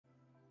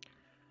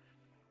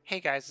Hey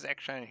guys, it's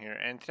XJ9's here,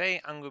 and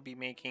today I'm going to be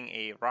making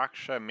a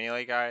Raksha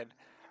melee guide.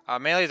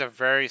 Melee is a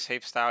very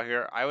safe style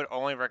here. I would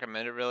only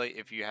recommend it really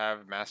if you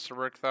have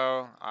Masterwork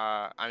though.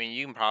 I mean,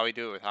 you can probably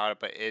do it without it,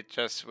 but it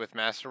just, with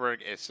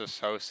Masterwork, it's just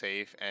so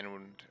safe, and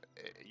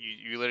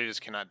you literally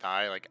just cannot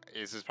die. Like,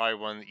 this is probably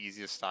one of the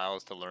easiest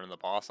styles to learn the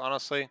boss,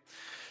 honestly.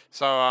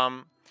 So,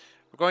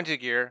 we're going to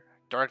gear.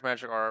 Dark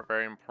magic are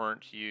very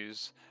important to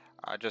use.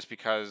 Just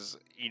because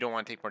you don't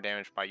want to take more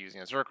damage by using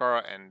a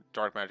Zerkara, and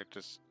Dark Magic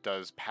just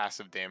does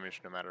passive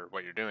damage no matter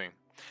what you're doing.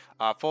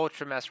 Full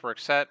Trim Masterwork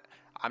set.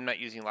 I'm not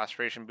using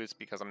Laceration Boots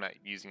because I'm not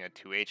using a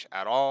 2H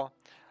at all.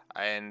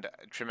 And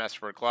Trim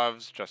Masterwork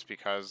Gloves just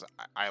because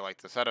I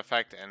like the set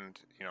effect, and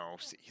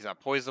he's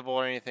not poisonable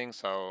or anything.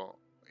 So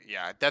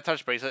yeah, Death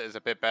Touch Bracelet is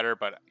a bit better,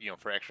 but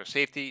for extra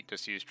safety,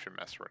 just use Trim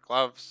Masterwork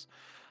Gloves.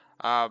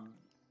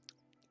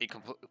 A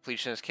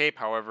completionist cape,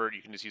 however,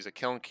 you can just use a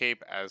kiln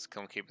cape, as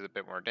kiln cape is a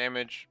bit more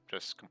damage.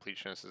 Just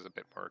completionist is a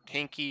bit more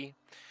tanky.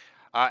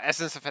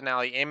 Essence of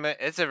Finale amulet.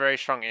 It's a very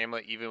strong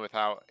amulet even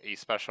without a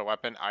special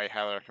weapon. I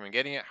highly recommend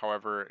getting it.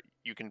 However,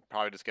 you can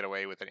probably just get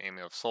away with an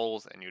amulet of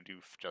souls and you'll do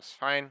just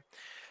fine.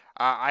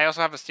 I also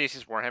have a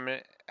Stasis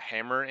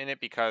Warhammer in it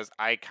because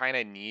I kind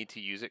of need to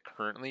use it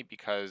currently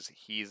because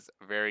he's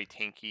very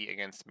tanky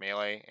against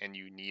melee and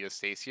you need a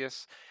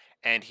Stasis.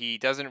 And he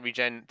doesn't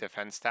regen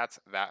defense stats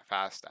that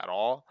fast at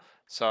all.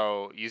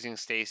 So using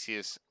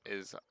Stasis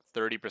is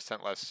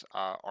 30% less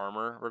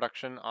armor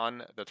reduction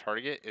on the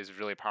target is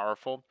really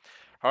powerful.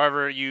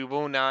 However, you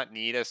will not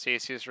need a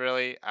Stasis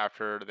really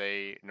after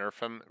they nerf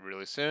him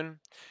really soon.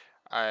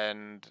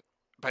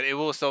 But it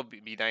will still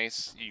be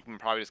nice. You can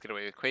probably just get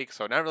away with Quake,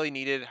 so not really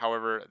needed.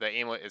 However, the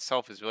amulet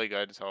itself is really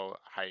good, so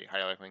I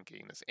highly recommend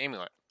getting this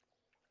amulet.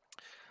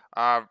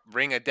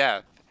 Ring of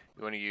Death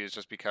we want to use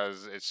just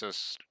because it's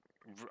just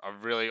a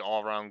really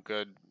all-around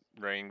good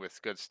ring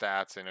with good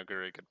stats and a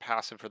very good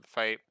passive for the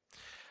fight.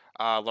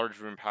 Large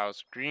Rune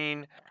House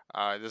Green.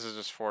 This is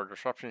just for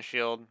Disruption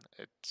Shield.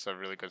 It's a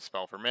really good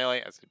spell for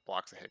melee as it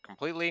blocks a hit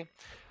completely.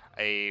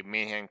 A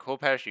main hand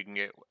Kopesh, you can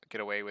get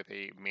away with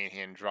a main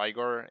hand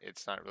Drygor.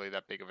 It's not really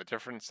that big of a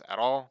difference at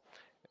all.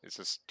 It's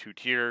just 2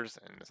 tiers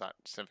and it's not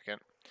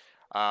significant.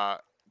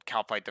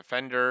 Calfight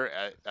Defender,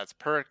 that's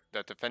perk.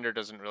 That Defender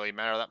doesn't really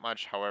matter that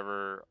much.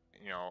 However,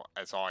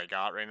 that's all I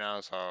got right now.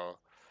 So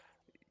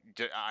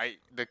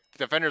the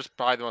Defender is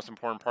probably the most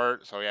important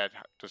part. So yeah,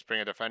 just bring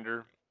a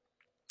Defender.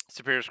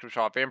 Superior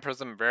Scriptural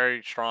Vampirism,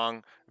 very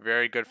strong,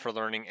 very good for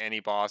learning any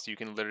boss. You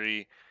can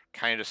literally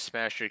kind of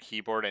smash your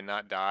keyboard and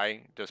not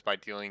die just by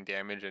dealing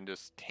damage and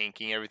just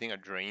tanking everything, a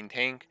drain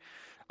tank.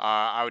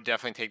 I would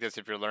definitely take this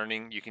if you're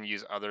learning. You can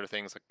use other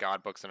things like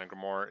God Books and a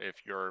Grimoire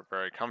if you're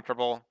very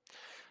comfortable.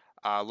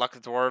 Luck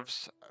of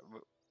Dwarves,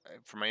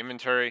 for my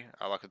inventory,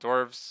 Luck of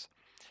Dwarves,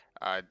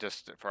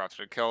 just for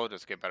after the kill,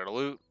 just get better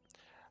loot.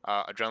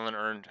 Adrenaline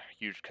earned,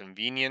 huge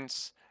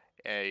convenience.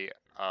 A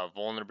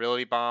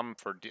vulnerability bomb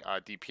for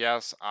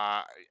DPS.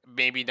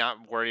 Maybe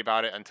not worry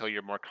about it until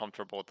you're more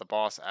comfortable with the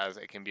boss, as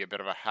it can be a bit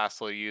of a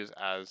hassle to use,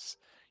 as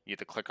you have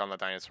to click on the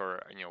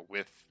dinosaur,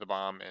 with the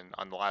bomb, and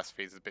on the last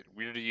phase, it's a bit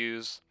weird to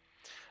use.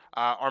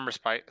 Armor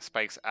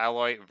Spikes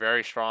Alloy,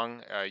 very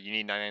strong. You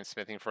need 99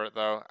 smithing for it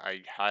though.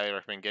 I highly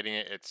recommend getting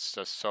it. It's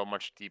just so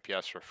much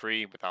DPS for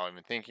free without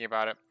even thinking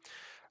about it.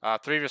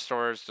 3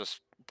 restores, just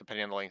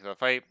depending on the length of the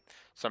fight.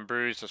 Some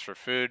brews just for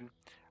food.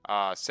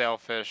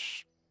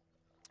 Sailfish,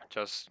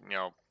 just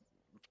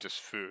just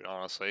food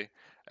honestly.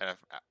 And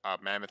a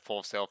mammoth full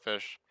of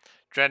sailfish.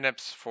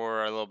 Dreadnips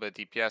for a little bit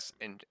of DPS.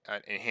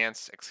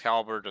 Enhanced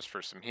Excalibur just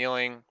for some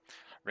healing.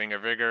 Ring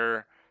of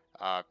Vigor,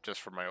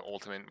 just for my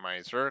ultimate, my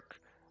Zerk.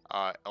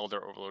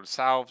 Elder Overload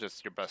Salve,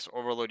 just your best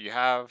overload you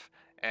have.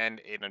 And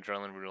an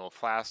Adrenaline Renewal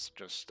Flask,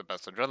 just the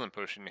best adrenaline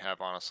potion you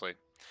have, honestly.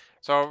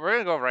 So we're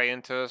gonna go right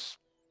into this,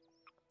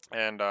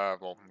 and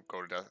we'll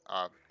go to death,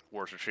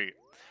 War's Retreat.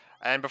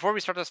 And before we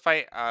start this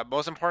fight,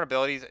 most important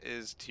abilities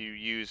is to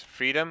use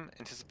Freedom,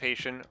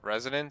 Anticipation,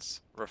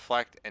 Resonance,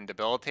 Reflect, and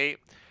Debilitate.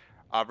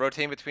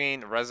 Rotating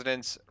between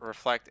Resonance,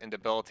 Reflect, and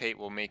Debilitate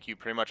will make you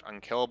pretty much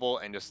unkillable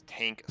and just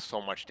tank so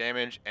much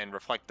damage, and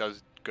Reflect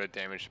does good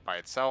damage by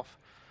itself.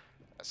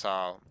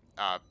 So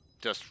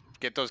just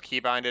get those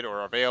keybinded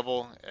or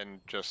available, and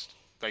just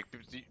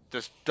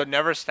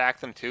never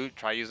stack them too.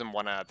 Try use them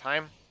one at a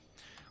time.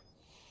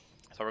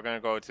 So we're gonna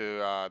go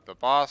to the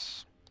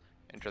boss,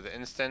 enter the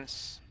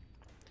instance,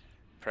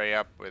 pray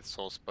up with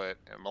Soul Split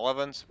and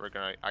Malevolence. We're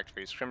gonna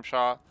activate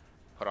Scrimshaw,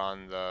 put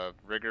on the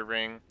Rigor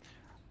Ring.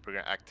 We're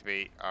gonna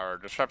activate our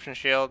Disruption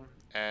Shield,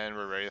 and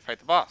we're ready to fight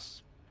the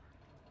boss.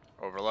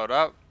 Overload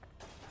up.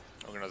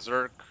 We're gonna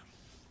Zerk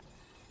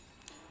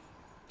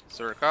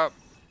up.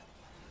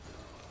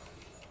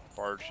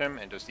 Barge him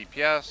and just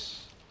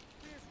DPS.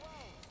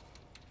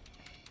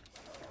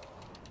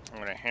 I'm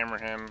gonna hammer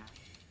him.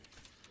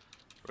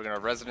 We're gonna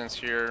Resonance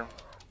here.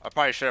 I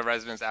probably should have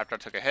Resonance after I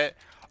took a hit.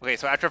 Okay,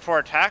 so after 4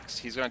 attacks,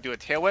 he's gonna do a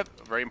Tail Whip.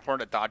 Very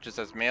important to dodge this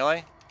as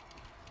melee.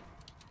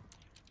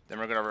 Then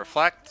we're gonna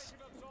Reflect.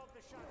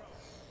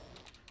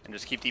 And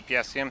just keep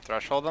DPSing him,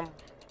 threshold him.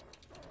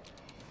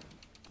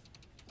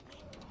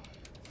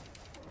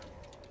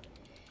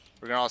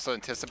 We're gonna also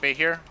anticipate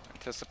here.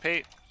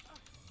 Anticipate.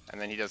 And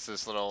then he does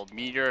this little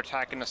meteor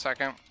attack in a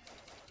second.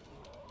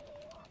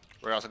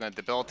 We're also gonna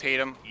debilitate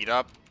him, eat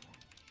up,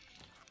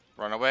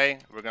 run away.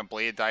 We're gonna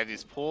blade dive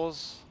these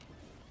pools.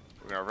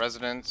 We're gonna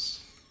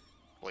resonance,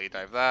 blade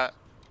dive that,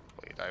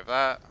 blade dive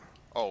that.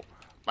 Oh,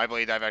 my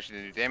blade dive actually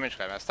didn't do damage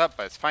because I messed up,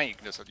 but it's fine. You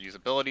can just use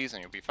abilities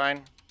and you'll be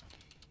fine.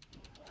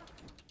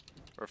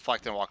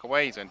 Reflect and walk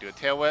away. He's gonna do a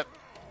tail whip.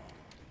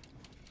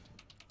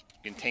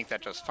 You can tank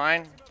that just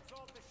fine.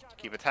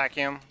 Keep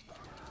attacking him.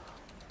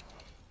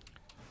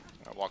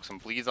 Walk some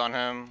bleeds on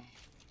him.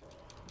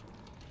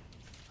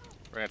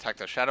 We're gonna attack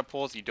the shadow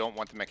pools. You don't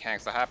want the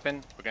mechanics to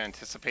happen. We're gonna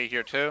anticipate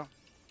here too.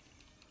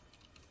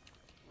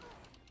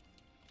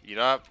 Eat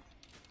up.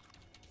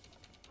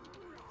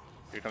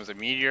 Here comes a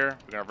meteor.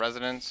 We're gonna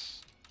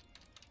resonance.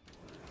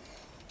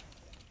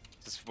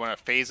 Just wanna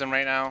phase him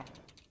right now.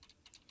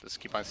 Just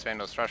keep on spamming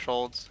those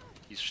thresholds.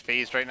 He's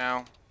phased right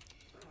now.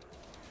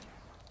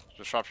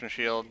 Disruption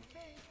shield.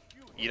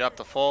 Eat up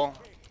the full.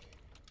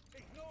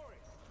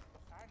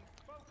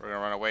 We're gonna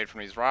run away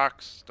from these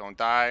rocks. Don't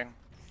die.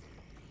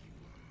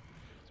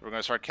 So we're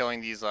gonna start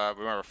killing these. We're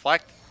gonna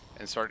reflect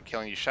and start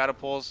killing these shadow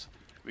pools.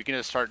 We can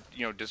just start,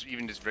 you know, just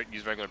use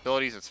regular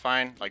abilities. It's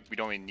fine. Like we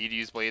don't even need to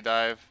use blade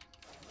dive.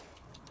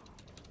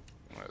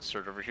 I'm gonna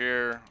surge over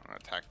here. I'm gonna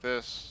attack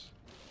this.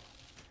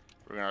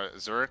 We're gonna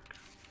Zerk.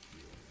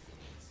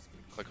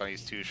 Click on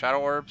these two shadow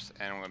orbs,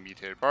 and I'm gonna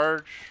mutate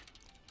barge.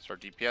 Start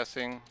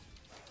DPSing.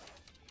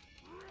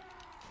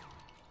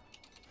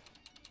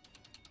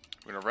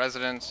 We're gonna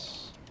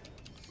resonance.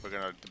 We're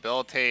gonna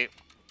debilitate.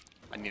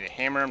 I need to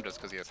hammer him just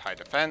because he has high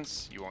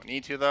defense. You won't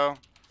need to though.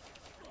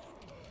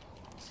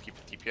 Just keep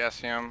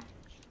DPSing him.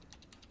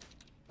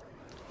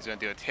 He's gonna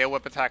do a tail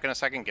whip attack in a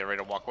second. Get ready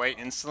to walk away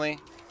instantly.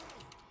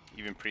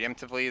 Even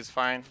preemptively is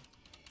fine.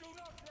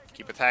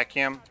 Keep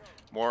attacking him.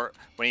 More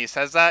when he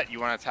says that, you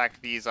want to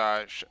attack these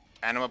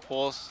anima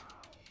pools.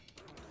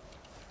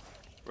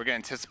 We're gonna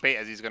anticipate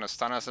as he's gonna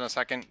stun us in a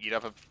second. Eat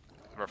up a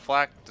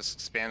reflect. Just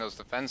expand those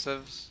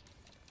defensives.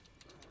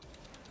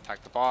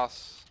 Attack the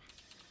boss.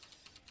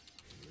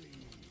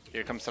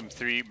 Here comes some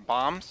 3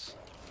 bombs.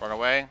 Run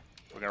away.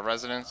 We're gonna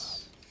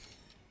resonance.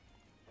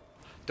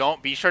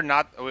 Don't be sure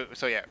not.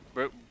 So yeah,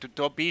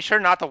 don't be sure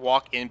not to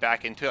walk in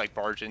back into it, like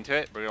barge into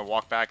it. We're gonna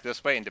walk back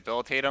this way and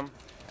debilitate him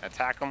and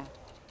attack him.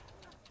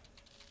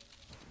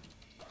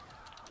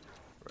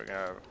 We're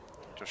gonna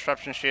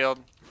disruption shield.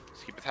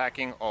 Just keep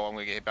attacking. Oh, I'm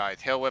gonna get hit by a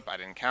tail whip. I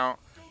didn't count,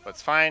 but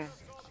it's fine.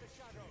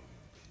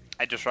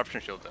 I disruption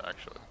shielded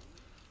actually.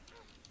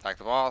 Attack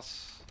the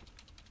boss.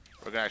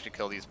 We're gonna actually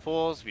kill these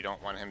pools. We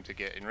don't want him to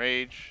get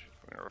enraged.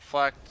 We're gonna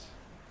reflect.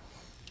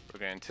 We're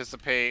gonna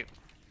anticipate.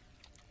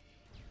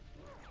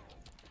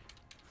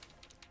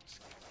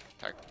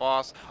 Attack the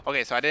boss.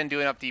 Okay, so I didn't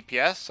do enough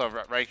DPS, so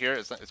right here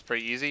it's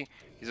pretty easy.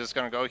 He's just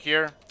gonna go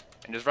here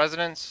and just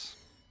resonance.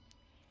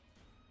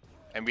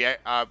 And you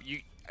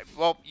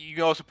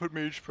can also put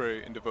mage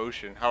spray in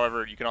devotion.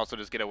 However, you can also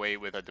just get away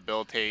with a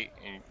debilitate,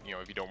 and, you know,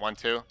 if you don't want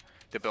to.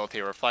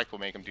 Debilitate or reflect will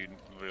make him do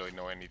really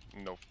no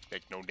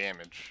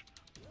damage.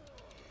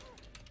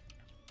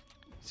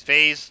 He's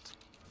phased.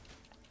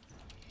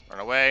 Run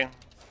away.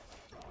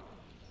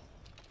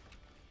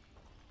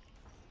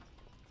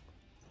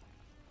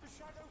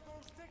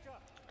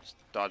 Just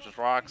dodge his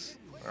rocks.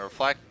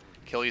 Reflect.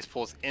 Kill these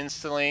pools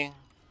instantly.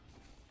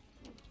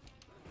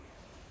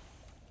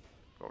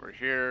 Go over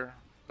here.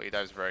 Blade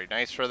dive's very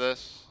nice for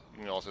this. You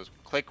can also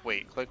click,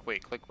 wait, click,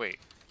 wait, click, wait.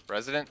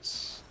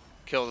 Residence.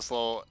 Kill this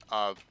little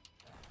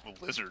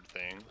lizard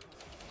thing.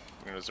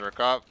 We're gonna Zerk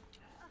up.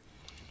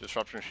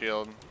 Disruption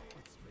shield.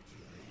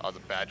 Oh, the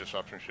bad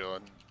disruption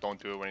shield.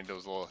 Don't do it when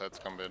those little hits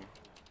come in.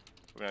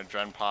 We're gonna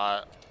Dren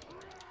pot.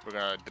 We're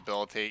gonna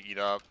debilitate, eat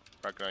up.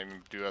 Not gonna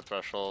even do a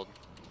threshold.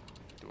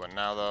 Do one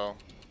now though.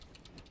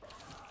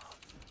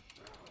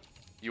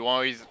 You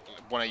always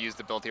want to use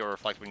debilitate or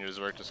reflect when you're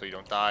Zerk just so you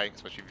don't die,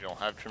 especially if you don't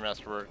have Trim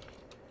Masterwork.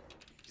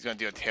 He's gonna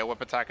do a tail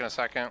whip attack in a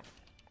second.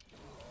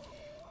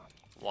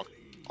 Walk.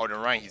 Oh, to the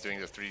right, he's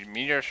doing the 3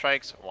 meteor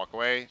strikes. Walk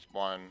away.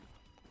 1,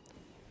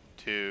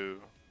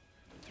 2,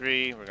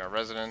 3. We're gonna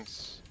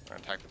resonance. We're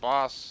gonna attack the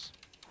boss.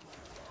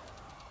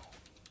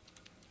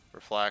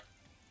 Reflect.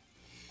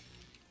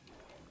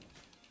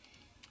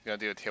 He's gonna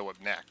do a tail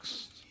whip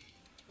next.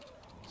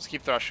 Just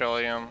keep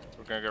thrashing him.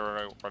 We're gonna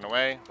go run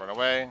away. Run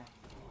away.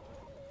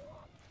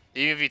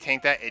 Even if you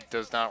tank that, it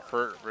does not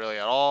hurt really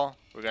at all.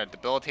 We're gonna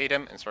debilitate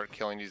him and start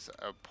killing these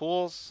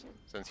pools,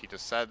 since he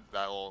just said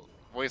that little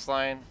voice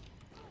line.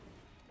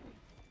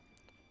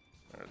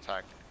 We're gonna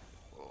attack.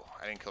 Oh,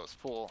 I didn't kill his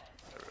pool.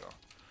 There we go.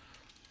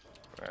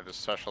 We're gonna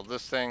just special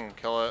this thing and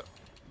kill it.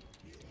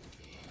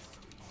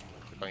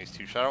 Click on these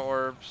 2 shadow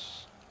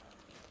orbs.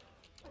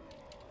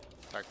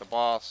 Attack the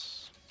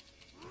boss.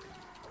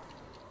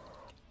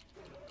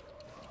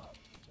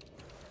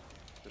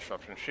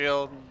 Disruption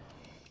shield.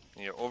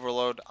 Need to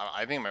overload.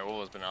 I think my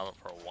overload's been out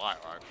for a while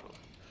actually.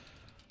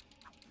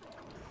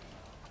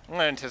 I'm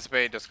gonna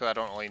anticipate just because I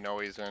don't really know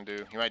what he's gonna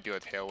do. He might do a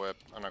tail whip.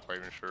 I'm not quite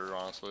even sure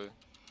honestly.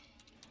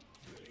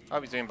 Oh,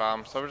 he's doing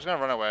bombs, so we're just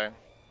gonna run away.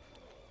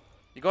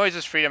 You can always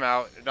just freedom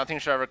out. Nothing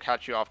should ever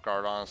catch you off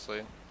guard,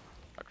 honestly.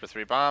 After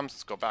 3 bombs,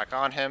 let's go back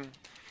on him.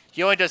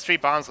 He only does 3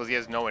 bombs because he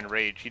has no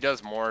enrage. He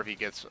does more if he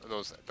gets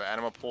the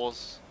anima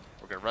pulls.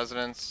 We're gonna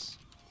resonance.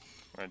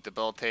 We're gonna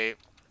debilitate.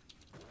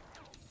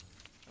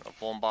 We're gonna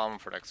boom bomb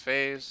for next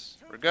phase.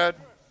 We're good.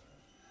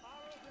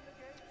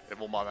 The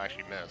boom bomb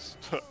actually missed.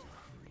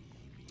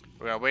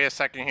 We're gonna wait a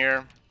second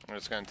here. I'm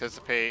just gonna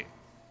anticipate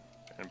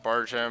and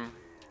barge him,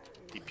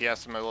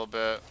 DPS him a little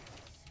bit.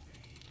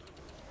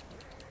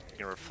 You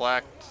can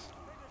reflect.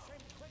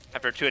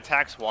 After 2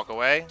 attacks, walk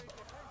away.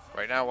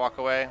 Right now, walk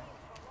away.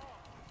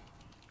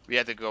 We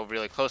had to go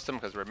really close to him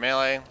because we're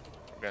melee.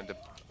 We're gonna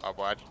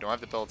well, I don't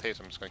have debilitate,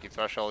 so I'm just gonna keep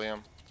thresholding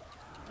him.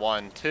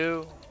 1,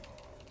 2.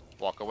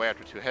 Walk away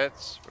after 2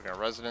 hits. We're gonna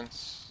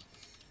resonance.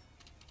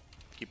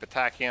 Keep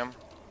attacking him.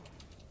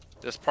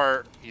 This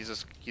part,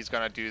 he's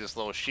gonna do this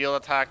little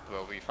shield attack, but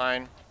it'll be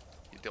fine.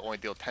 You only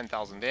deal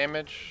 10,000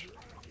 damage.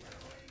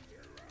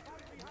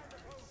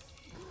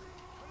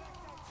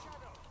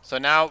 So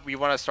now we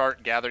want to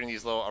start gathering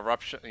these little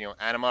eruption,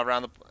 anima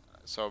around the.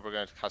 So we're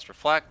gonna cast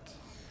reflect.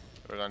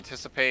 We're gonna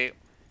anticipate.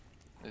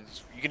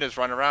 You can just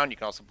run around. You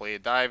can also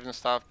blade dive and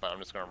stuff, but I'm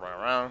just gonna run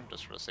around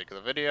just for the sake of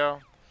the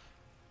video.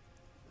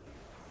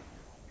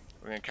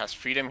 We're gonna cast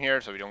freedom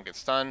here so we don't get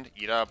stunned.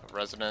 Eat up,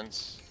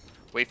 resonance.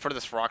 Wait for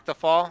this rock to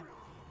fall.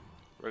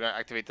 We're gonna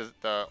activate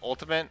the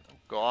ultimate.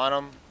 Go on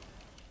him.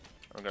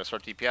 We're gonna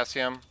start DPSing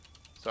him.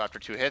 So after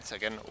 2 hits,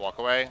 again, walk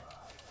away.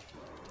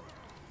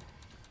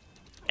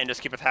 And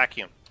just keep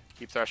attacking him.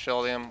 Keep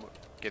thresholding him.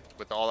 Get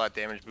with all that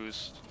damage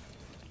boost.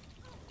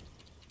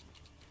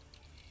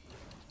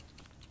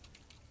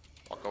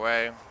 Walk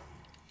away.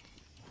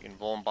 You can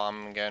boom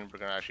bomb him again. We're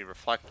gonna actually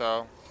reflect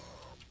though.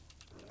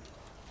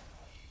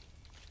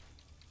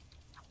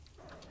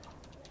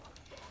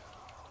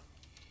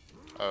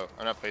 Oh,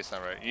 I'm not placing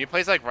that right. You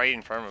place like right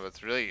in front of it.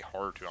 It's really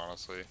hard to,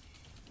 honestly.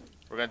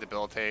 We're gonna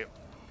debilitate.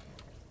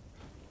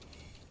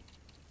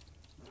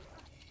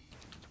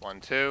 1,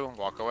 2.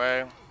 Walk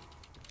away.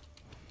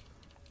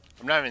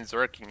 I'm not even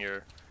Zerking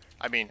here.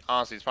 I mean,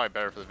 honestly, it's probably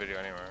better for the video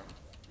anyway.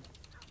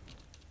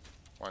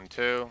 1,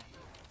 2.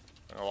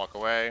 I'm gonna walk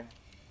away.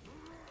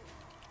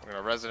 We're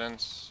gonna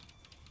resonance.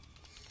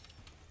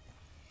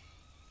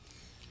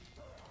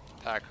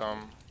 Attack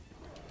him.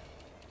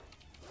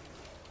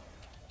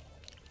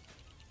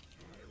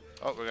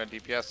 Oh, we're gonna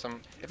DPS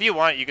him. If you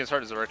want, you can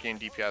start Zerking and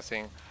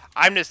DPSing.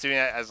 I'm just doing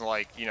that as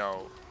like,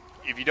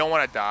 if you don't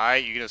want to die,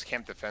 you can just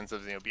camp defensives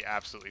and it'll be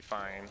absolutely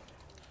fine.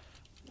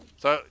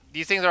 So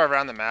these things are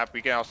around the map.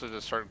 We can also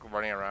just start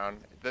running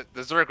around. The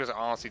Zerk was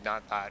honestly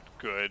not that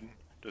good,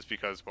 just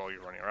because, well,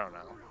 you're running around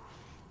now.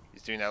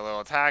 He's doing that little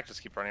attack.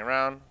 Just keep running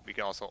around. We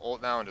can also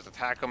ult now and just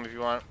attack him if you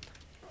want.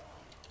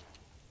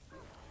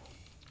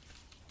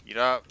 Eat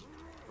up.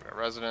 We're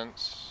gonna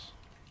resonance.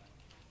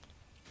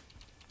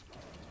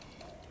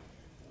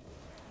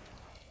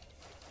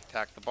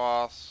 Attack the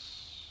boss.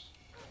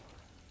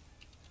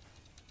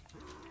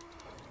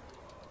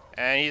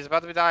 And he's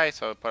about to die,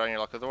 so put on your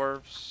Luck of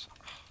Dwarves.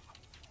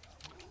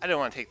 I didn't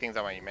want to take things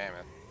out my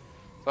mammoth.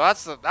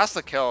 So that's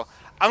the kill.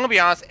 I'm gonna be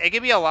honest, it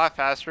could be a lot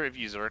faster if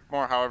you Zerk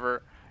more.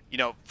 However,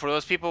 for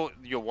those people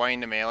you're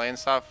wanting to melee and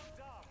stuff,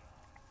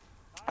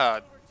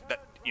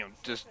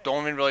 just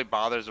don't even really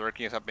bother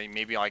Zerking except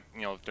maybe like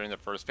during the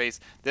first phase.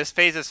 This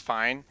phase is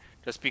fine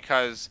just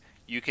because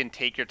you can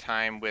take your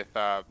time with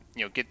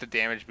get the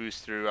damage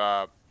boost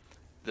through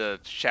the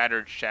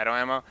shattered shadow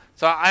ammo.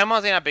 So I'm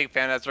honestly not a big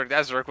fan of that Zerk.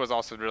 That Zerk was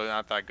also really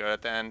not that good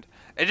at the end.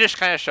 It just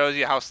kind of shows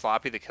you how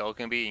sloppy the kill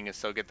can be. You can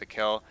still get the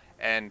kill,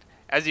 and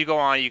as you go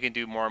on, you can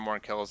do more and more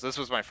kills. This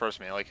was my first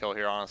melee kill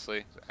here,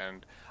 honestly,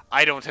 and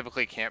I don't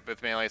typically camp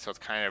with melee, so it's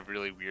kind of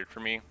really weird for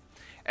me.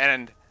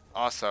 And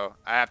also,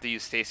 I have to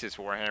use Stasis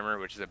Warhammer,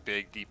 which is a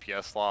big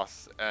DPS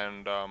loss,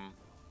 and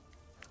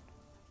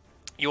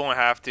you won't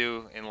have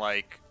to in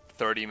like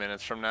 30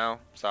 minutes from now.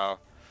 So,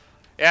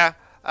 yeah.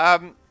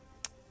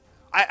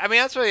 I mean,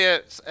 that's really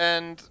it,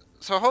 and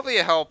so hopefully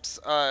it helps.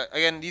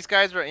 Again, these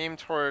guys are aimed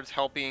towards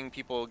helping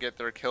people get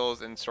their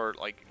kills and start,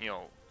 like,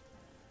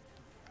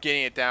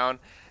 getting it down.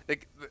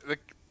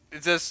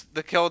 It's just,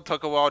 the kill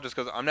took a while just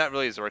because I'm not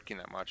really Zerking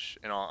that much,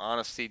 in all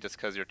honesty, just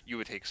because you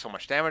would take so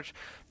much damage.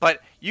 But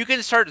you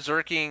can start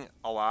Zerking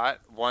a lot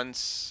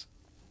once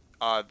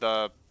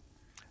the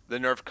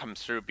nerf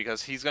comes through,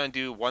 because he's going to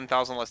do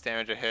 1,000 less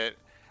damage a hit.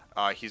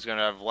 He's going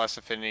to have less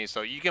affinity,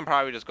 so you can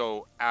probably just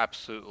go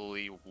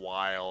absolutely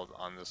wild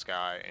on this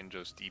guy and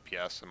just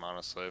DPS him,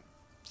 honestly.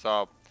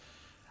 So,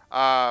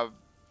 I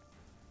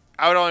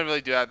would only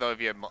really do that, though,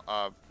 if you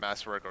have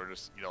Masterwork or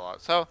just eat a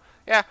lot. So,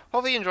 yeah,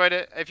 hopefully you enjoyed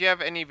it. If you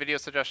have any video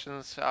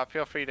suggestions,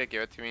 feel free to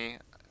give it to me.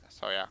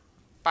 So, yeah,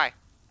 bye.